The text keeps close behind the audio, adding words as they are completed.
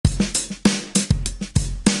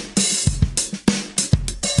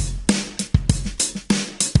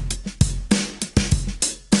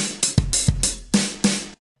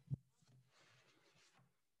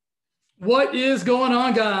What is going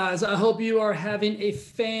on, guys? I hope you are having a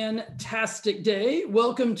fantastic day.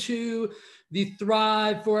 Welcome to the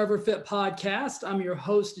Thrive Forever Fit podcast. I'm your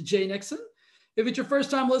host, Jay Nixon. If it's your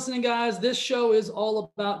first time listening, guys, this show is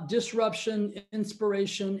all about disruption,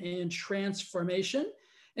 inspiration, and transformation.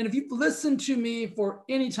 And if you've listened to me for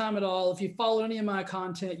any time at all, if you follow any of my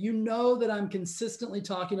content, you know that I'm consistently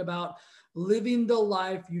talking about living the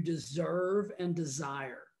life you deserve and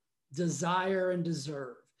desire. Desire and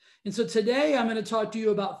deserve. And so today I'm going to talk to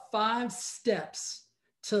you about 5 steps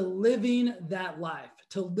to living that life,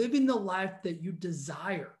 to living the life that you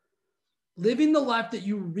desire, living the life that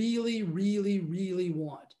you really, really, really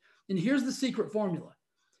want. And here's the secret formula.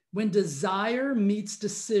 When desire meets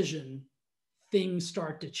decision, things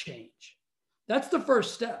start to change. That's the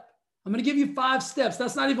first step. I'm going to give you 5 steps.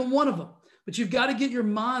 That's not even one of them, but you've got to get your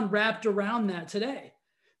mind wrapped around that today.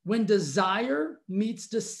 When desire meets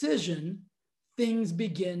decision, things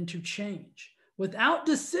begin to change. Without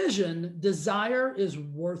decision, desire is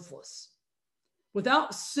worthless.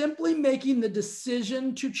 Without simply making the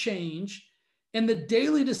decision to change and the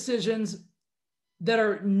daily decisions that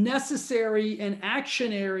are necessary and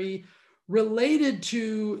actionary related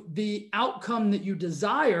to the outcome that you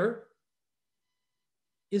desire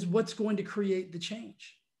is what's going to create the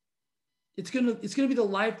change. It's going to be the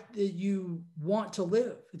life that you want to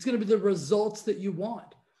live. It's going to be the results that you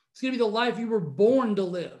want. It's going to be the life you were born to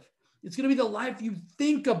live. It's going to be the life you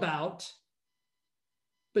think about,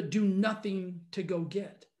 but do nothing to go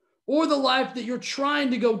get. Or the life that you're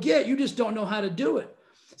trying to go get, you just don't know how to do it.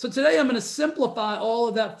 So today I'm going to simplify all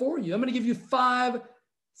of that for you. I'm going to give you 5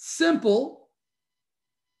 simple,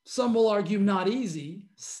 some will argue not easy,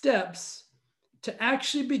 steps to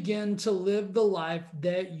actually begin to live the life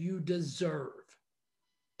that you deserve,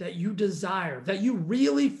 that you desire, that you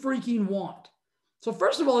really freaking want. So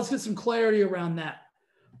first of all, let's get some clarity around that.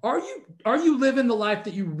 Are you living the life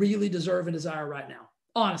that you really deserve and desire right now?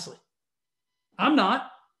 Honestly, I'm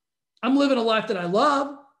not. I'm living a life that I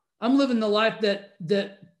love. I'm living the life that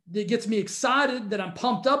gets me excited, that I'm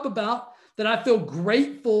pumped up about, that I feel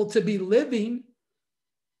grateful to be living,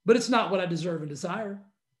 but it's not what I deserve and desire.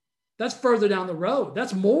 That's further down the road.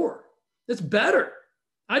 That's more. That's better.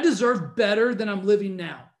 I deserve better than I'm living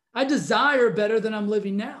now. I desire better than I'm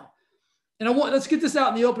living now. And let's get this out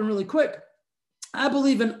in the open really quick. I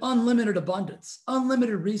believe in unlimited abundance,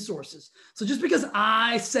 unlimited resources. So just because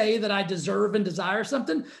I say that I deserve and desire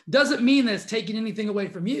something doesn't mean that it's taking anything away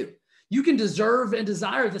from you. You can deserve and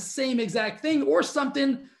desire the same exact thing or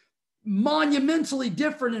something monumentally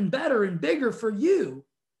different and better and bigger for you.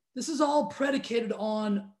 This is all predicated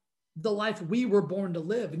on the life we were born to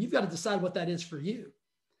live. And you've got to decide what that is for you.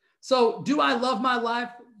 So do I love my life?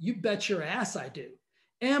 You bet your ass I do.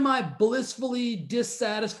 Am I blissfully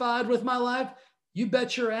dissatisfied with my life? You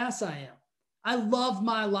bet your ass I am. I love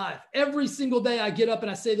my life. Every single day I get up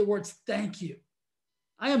and I say the words, thank you.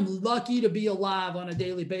 I am lucky to be alive on a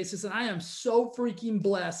daily basis. And I am so freaking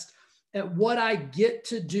blessed at what I get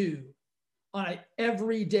to do on an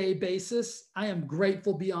everyday basis. I am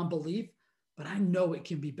grateful beyond belief, but I know it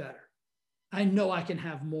can be better. I know I can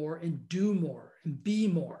have more and do more and be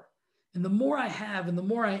more. And the more I have and the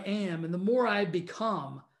more I am and the more I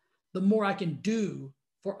become, the more I can do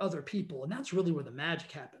for other people. And that's really where the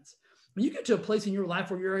magic happens. When you get to a place in your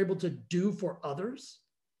life where you're able to do for others,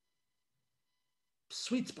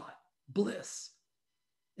 sweet spot, bliss.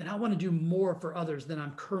 And I want to do more for others than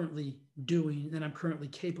I'm currently doing, than I'm currently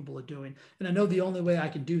capable of doing. And I know the only way I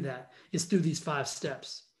can do that is through these 5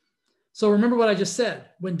 steps. So remember what I just said,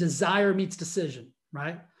 when desire meets decision,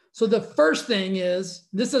 right? So the first thing is,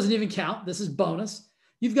 this doesn't even count. This is bonus.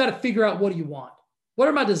 You've got to figure out, what do you want? What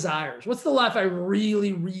are my desires? What's the life I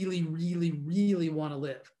really, really, really, really want to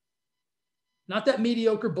live? Not that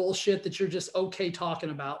mediocre bullshit that you're just okay talking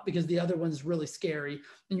about because the other one's really scary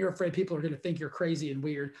and you're afraid people are going to think you're crazy and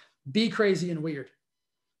weird. Be crazy and weird.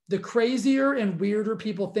 The crazier and weirder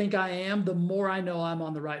people think I am, the more I know I'm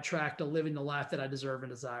on the right track to living the life that I deserve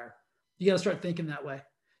and desire. You got to start thinking that way.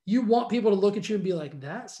 You want people to look at you and be like,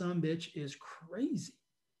 that son bitch is crazy.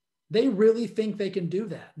 They really think they can do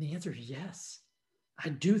that. And the answer is yes. I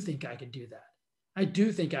do think I can do that. I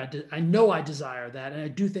do think I know I desire that. And I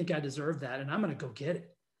do think I deserve that. And I'm going to go get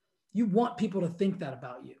it. You want people to think that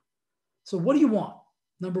about you. So what do you want?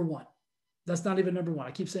 Number 1. That's not even number 1.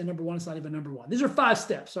 I keep saying number 1. It's not even number 1. These are 5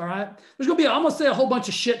 steps. All right. There's going to be, I'm going to say a whole bunch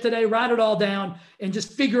of shit today. Write it all down and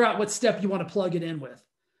just figure out what step you want to plug it in with.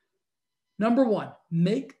 Number 1,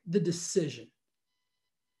 make the decision.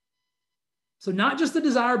 So not just the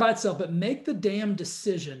desire by itself, but make the damn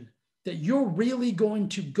decision that you're really going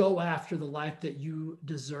to go after the life that you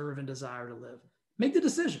deserve and desire to live. Make the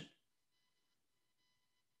decision.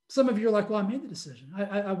 Some of you are like, well, I made the decision.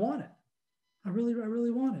 I want it. I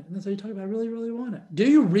really want it. And that's how you talk about, I really want it. Do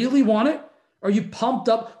you really want it? Are you pumped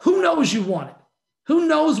up? Who knows you want it? Who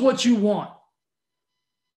knows what you want?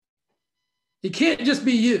 It can't just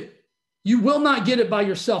be you. You will not get it by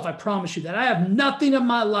yourself. I promise you that. I have nothing in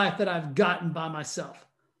my life that I've gotten by myself.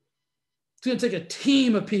 It's going to take a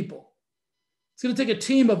team of people. It's going to take a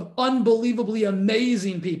team of unbelievably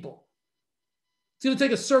amazing people. It's going to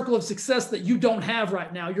take a circle of success that you don't have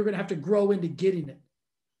right now. You're going to have to grow into getting it.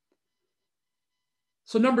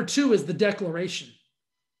 So number 2 is the declaration.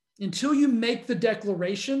 Until you make the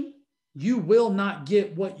declaration, you will not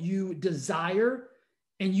get what you desire,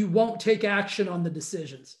 and you won't take action on the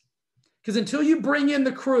decisions. Because until you bring in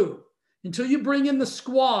the crew, until you bring in the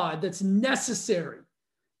squad that's necessary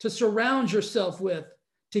to surround yourself with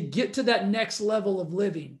to get to that next level of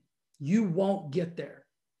living, you won't get there.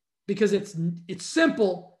 Because it's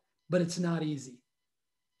simple, but it's not easy.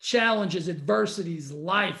 Challenges, adversities,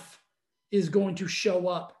 life is going to show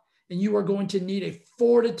up, and you are going to need a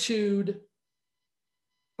fortitude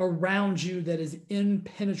around you that is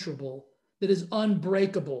impenetrable, that is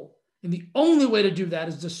unbreakable. And the only way to do that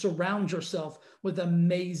is to surround yourself with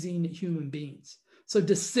amazing human beings. So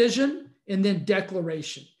decision and then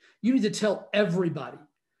declaration. You need to tell everybody.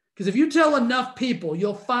 Because if you tell enough people,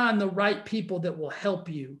 you'll find the right people that will help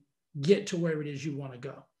you get to where it is you want to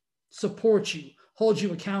go, support you, hold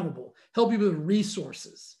you accountable, help you with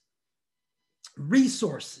resources.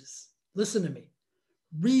 Resources, listen to me,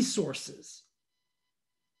 resources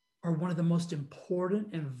are one of the most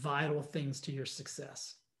important and vital things to your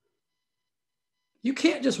success. You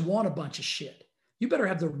can't just want a bunch of shit. You better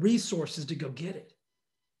have the resources to go get it.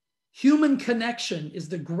 Human connection is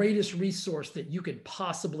the greatest resource that you could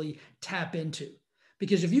possibly tap into.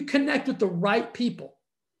 Because if you connect with the right people,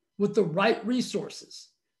 with the right resources,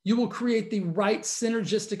 you will create the right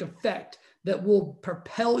synergistic effect that will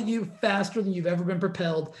propel you faster than you've ever been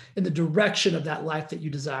propelled in the direction of that life that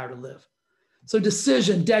you desire to live. So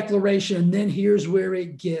decision, declaration, and then here's where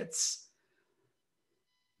it gets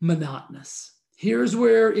monotonous. Here's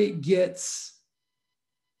where it gets,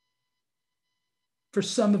 for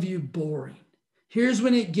some of you, boring. Here's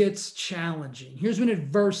when it gets challenging. Here's when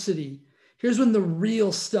adversity, here's when the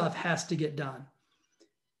real stuff has to get done.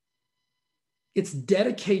 It's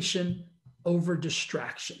dedication over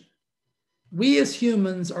distraction. We as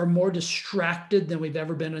humans are more distracted than we've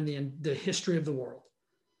ever been in the history of the world.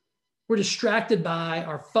 We're distracted by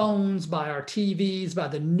our phones, by our TVs, by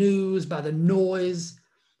the news, by the noise,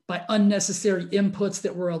 by unnecessary inputs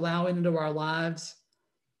that we're allowing into our lives,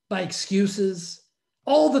 by excuses.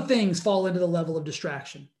 All the things fall into the level of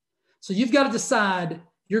distraction. So you've got to decide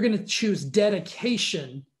you're going to choose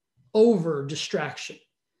dedication over distraction.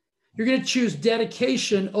 You're going to choose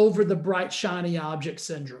dedication over the bright, shiny object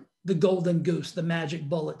syndrome, the golden goose, the magic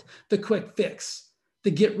bullet, the quick fix,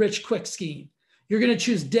 the get rich quick scheme. You're going to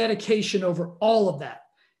choose dedication over all of that.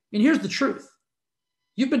 And here's the truth.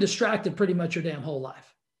 You've been distracted pretty much your damn whole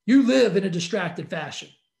life. You live in a distracted fashion.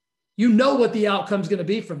 You know what the outcome is going to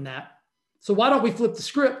be from that. So why don't we flip the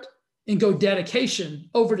script and go dedication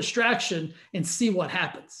over distraction and see what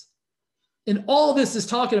happens? And all this is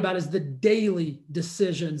talking about is the daily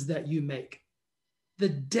decisions that you make. The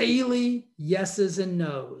daily yeses and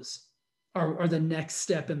nos are the next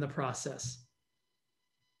step in the process.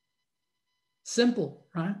 Simple,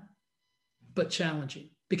 right? But challenging,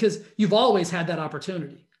 because you've always had that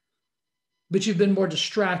opportunity, but you've been more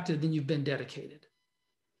distracted than you've been dedicated.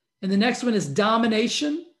 And the next one is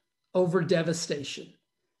domination over devastation.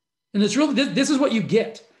 And it's really, this is what you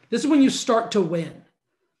get. This is when you start to win.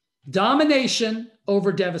 Domination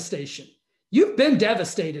over devastation. You've been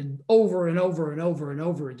devastated over and over and over and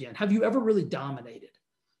over again. Have you ever really dominated?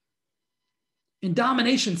 And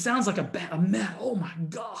domination sounds like a mess. Oh my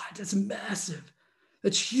God, that's massive.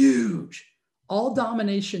 That's huge. All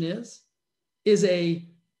domination is a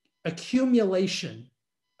accumulation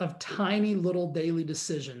of tiny little daily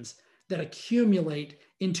decisions that accumulate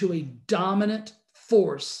into a dominant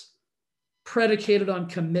force predicated on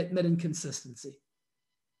commitment and consistency.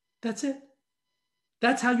 That's it.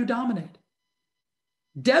 That's how you dominate.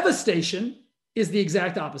 Devastation is the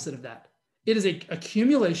exact opposite of that. It is an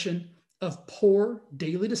accumulation of poor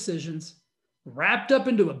daily decisions wrapped up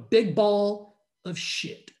into a big ball of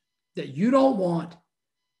shit that you don't want,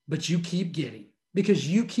 but you keep getting because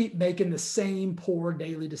you keep making the same poor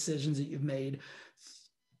daily decisions that you've made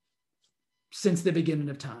since the beginning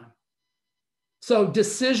of time. So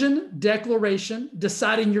decision, declaration,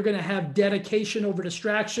 deciding you're going to have dedication over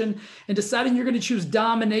distraction, and deciding you're going to choose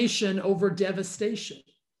domination over devastation.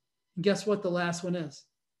 And guess what the last one is?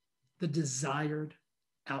 The desired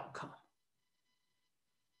outcome.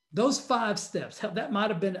 Those 5 steps, hell, that might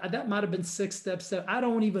have been 6 steps. I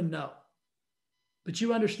don't even know. But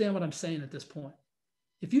you understand what I'm saying at this point.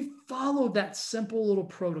 If you follow that simple little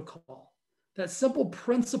protocol, that simple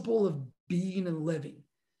principle of being and living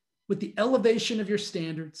with the elevation of your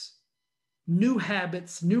standards, new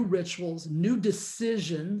habits, new rituals, new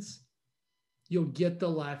decisions, you'll get the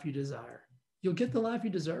life you desire. You'll get the life you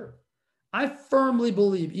deserve. I firmly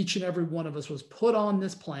believe each and every one of us was put on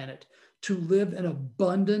this planet to live an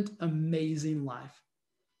abundant, amazing life.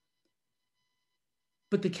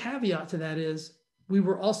 But the caveat to that is we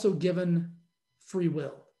were also given free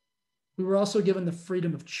will. We were also given the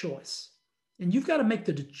freedom of choice. And you've got to make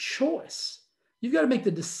the choice. You've got to make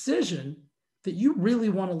the decision that you really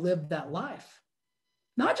want to live that life.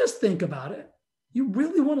 Not just think about it. You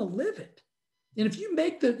really want to live it. And if you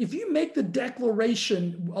make the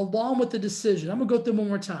declaration along with the decision, I'm going to go through one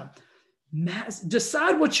more time.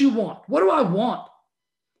 Decide what you want. What do I want?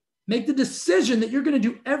 Make the decision that you're going to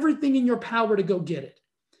do everything in your power to go get it.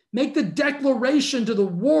 Make the declaration to the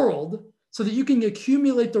world so that you can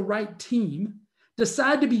accumulate the right team.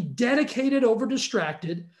 Decide to be dedicated over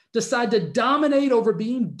distracted. Decide to dominate over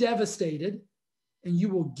being devastated, and you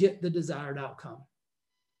will get the desired outcome.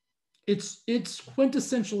 It's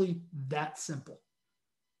quintessentially that simple.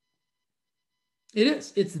 It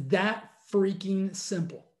is. It's that freaking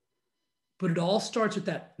simple. But it all starts with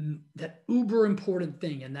that uber important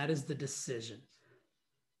thing, and that is the decision.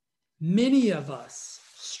 Many of us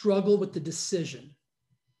struggle with the decision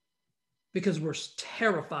because we're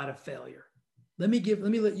terrified of failure. Let me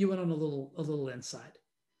let you in on a little insight.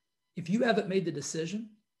 If you haven't made the decision,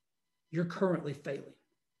 you're currently failing,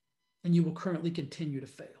 and you will currently continue to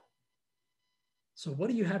fail. So what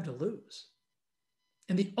do you have to lose?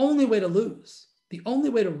 And the only way to lose, the only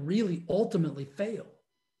way to really ultimately fail,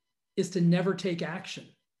 is to never take action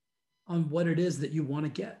on what it is that you want to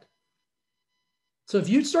get. So if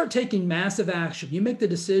you start taking massive action, you make the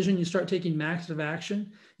decision, you start taking massive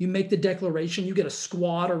action, you make the declaration, you get a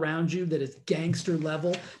squad around you that is gangster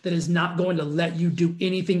level, that is not going to let you do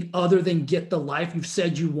anything other than get the life you've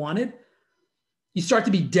said you wanted. You start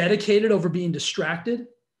to be dedicated over being distracted.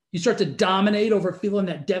 You start to dominate over feeling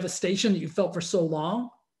that devastation that you felt for so long.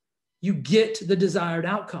 You get the desired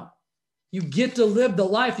outcome. You get to live the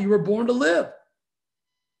life you were born to live.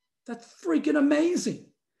 That's freaking amazing.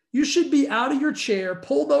 You should be out of your chair,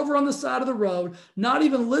 pulled over on the side of the road, not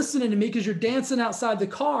even listening to me because you're dancing outside the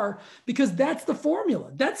car, because that's the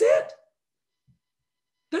formula. That's it.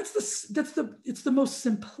 It's the most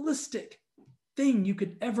simplistic thing you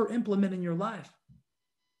could ever implement in your life.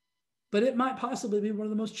 But it might possibly be one of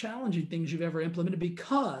the most challenging things you've ever implemented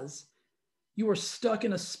because you are stuck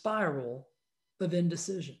in a spiral of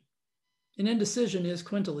indecision. And indecision is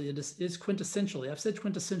quintessentially, I've said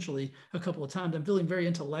quintessentially a couple of times. I'm feeling very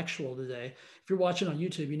intellectual today. If you're watching on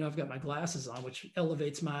YouTube, you know I've got my glasses on, which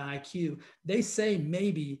elevates my IQ. They say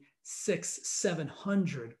maybe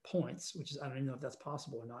 600-700 points, which is, I don't even know if that's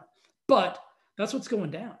possible or not. But that's what's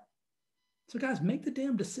going down. So guys, make the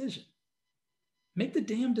damn decision. Make the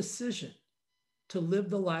damn decision to live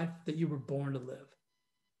the life that you were born to live.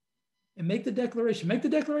 And make the declaration. Make the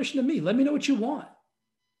declaration to me. Let me know what you want.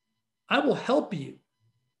 I will help you.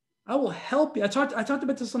 I will help you. I talked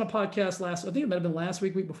about this on a podcast I think it might have been last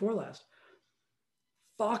week before last.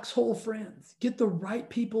 Foxhole friends. Get the right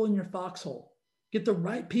people in your foxhole. Get the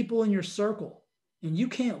right people in your circle. And you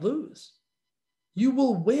can't lose. You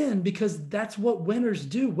will win because that's what winners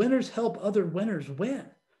do. Winners help other winners win.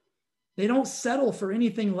 They don't settle for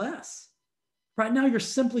anything less. Right now, you're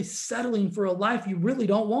simply settling for a life you really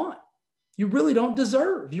don't want. You really don't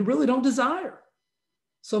deserve. You really don't desire.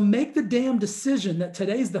 So make the damn decision that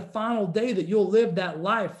today's the final day that you'll live that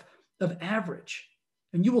life of average.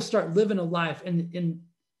 And you will start living a life and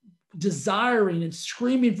desiring and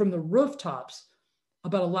screaming from the rooftops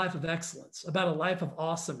about a life of excellence, about a life of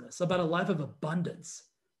awesomeness, about a life of abundance.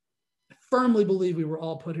 I firmly believe we were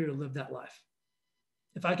all put here to live that life.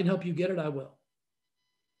 If I can help you get it, I will.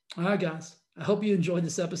 All right, guys. I hope you enjoyed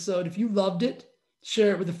this episode. If you loved it,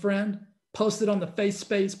 share it with a friend. Post it on the Face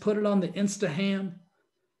Space. Put it on the Instaham.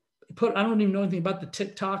 I don't even know anything about the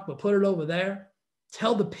TikTok, but put it over there.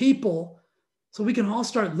 Tell the people so we can all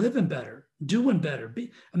start living better, doing better.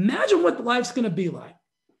 Imagine what life's going to be like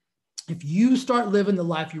if you start living the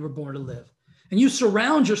life you were born to live. And you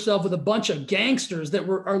surround yourself with a bunch of gangsters that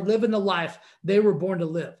are living the life they were born to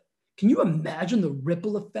live. Can you imagine the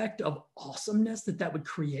ripple effect of awesomeness that would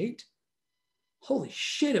create? Holy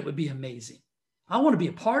shit, it would be amazing. I want to be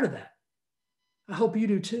a part of that. I hope you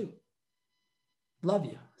do too. Love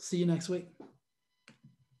you. See you next week.